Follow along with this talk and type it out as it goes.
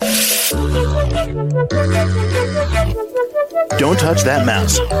Don't touch that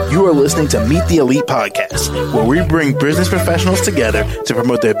mouse. You are listening to Meet the Elite Podcast, where we bring business professionals together to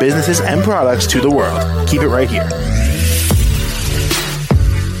promote their businesses and products to the world. Keep it right here.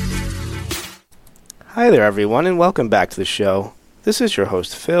 Hi there, everyone, and welcome back to the show. This is your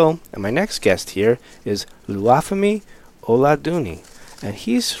host, Phil, and my next guest here is Oluwafemi Oladunni, and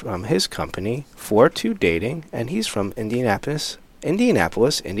he's from his company, 42 Dating, and he's from Indianapolis,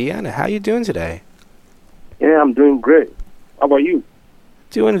 Indiana. How you doing today? Yeah, I'm doing great. How about you?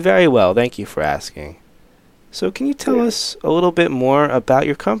 Doing very well. Thank you for asking. So can you tell us a little bit more about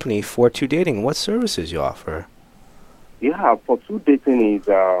your company, 42 Dating, and what services you offer? Yeah, 42 Dating is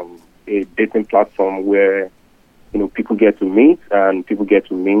a dating platform where, people get to meet and people get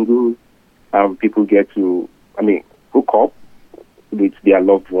to mingle and people get to, hook up with their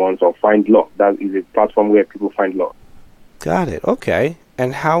loved ones or find love. That is a platform where people find love. Got it. Okay.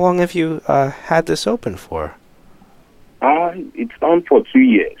 And how long have you had this open for? It's on for 2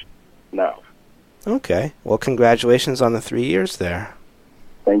 years now. Okay. Well, congratulations on the 3 years there.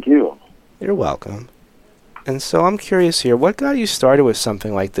 Thank you. You're welcome. And so I'm curious here, what got you started with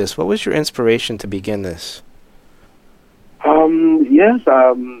something like this? What was your inspiration to begin this? I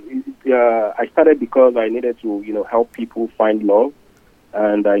started because I needed to, help people find love.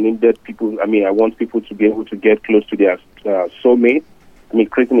 And I needed people, I want people to be able to get close to their soulmate.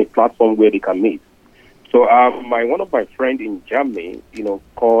 Creating a platform where they can meet. So one of my friends in Germany,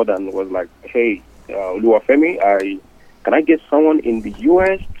 called and was like, hey, Oluwafemi, can I get someone in the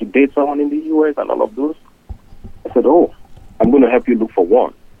U.S. to date someone in the U.S. and all of those? I said, I'm going to help you look for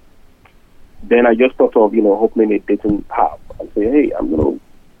one. Then I just thought of, opening a dating app. I say, hey, I'm going to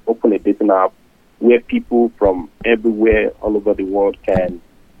open a dating app where people from everywhere all over the world can,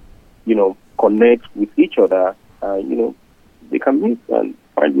 connect with each other and, they can meet and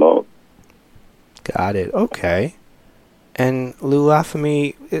find love. Got it. Okay. And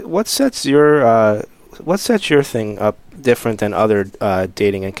Oluwafemi, what sets your thing up different than other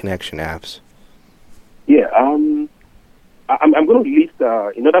dating and connection apps? Yeah, I'm going to list,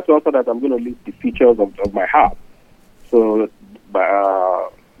 in order to answer that, I'm going to list the features of my app. So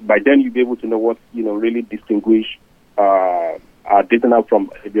by then you'll be able to know what, really distinguish our dating app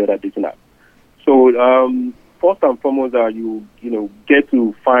from every other dating app. So first and foremost, you get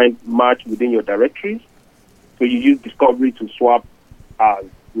to find match within your directories. So you use Discovery to swap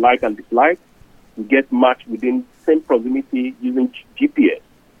like and dislike. You get match within same proximity using GPS.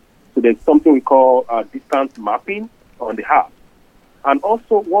 So there's something we call distance mapping on the app. And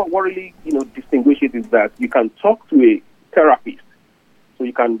also what really distinguishes is that you can talk to a therapist. So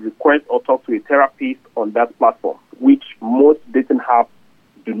you can request or talk to a therapist on that platform, which most dating apps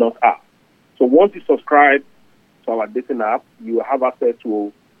do not have. So once you subscribe to our dating app, you have access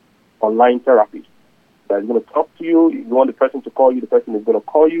to online therapists that is going to talk to you. If you want the person to call you, the person is going to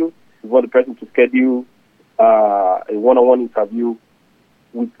call you. If you want the person to schedule a one-on-one interview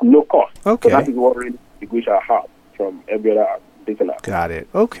with no cost. Okay. So that is what really distinguishes our app from every other dating app. Got it.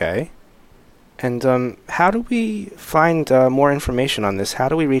 Okay. And how do we find more information on this? How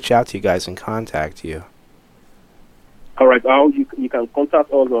do we reach out to you guys and contact you? All right. You can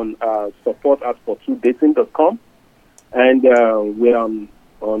contact us on support@42dating.com. And we're on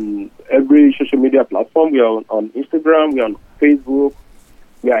every social media platform. We are on Instagram. We are on Facebook.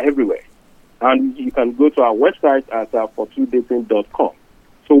 We are everywhere. And you can go to our website at 42dating.com.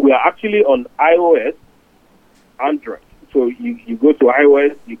 So we are actually on iOS, Android. So you go to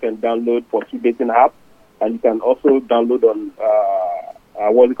iOS, you can download 42 Dating app, and you can also download on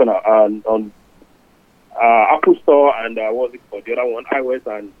on Apple Store and what's it called? The other one, iOS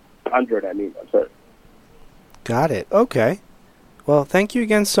and Android. I'm sorry. Got it. Okay. Well, thank you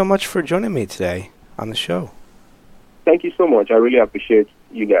again so much for joining me today on the show. Thank you so much. I really appreciate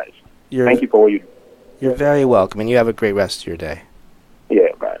you guys. Thank you for what you do. You're very welcome, and you have a great rest of your day.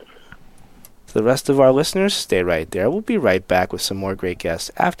 Yeah, bye. To the rest of our listeners, stay right there. We'll be right back with some more great guests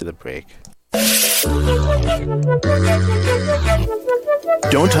after the break.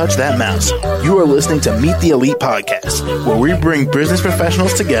 Don't touch that mouse. You are listening to Meet the Elite Podcast, where we bring business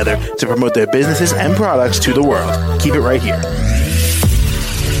professionals together to promote their businesses and products to the world. Keep it right here.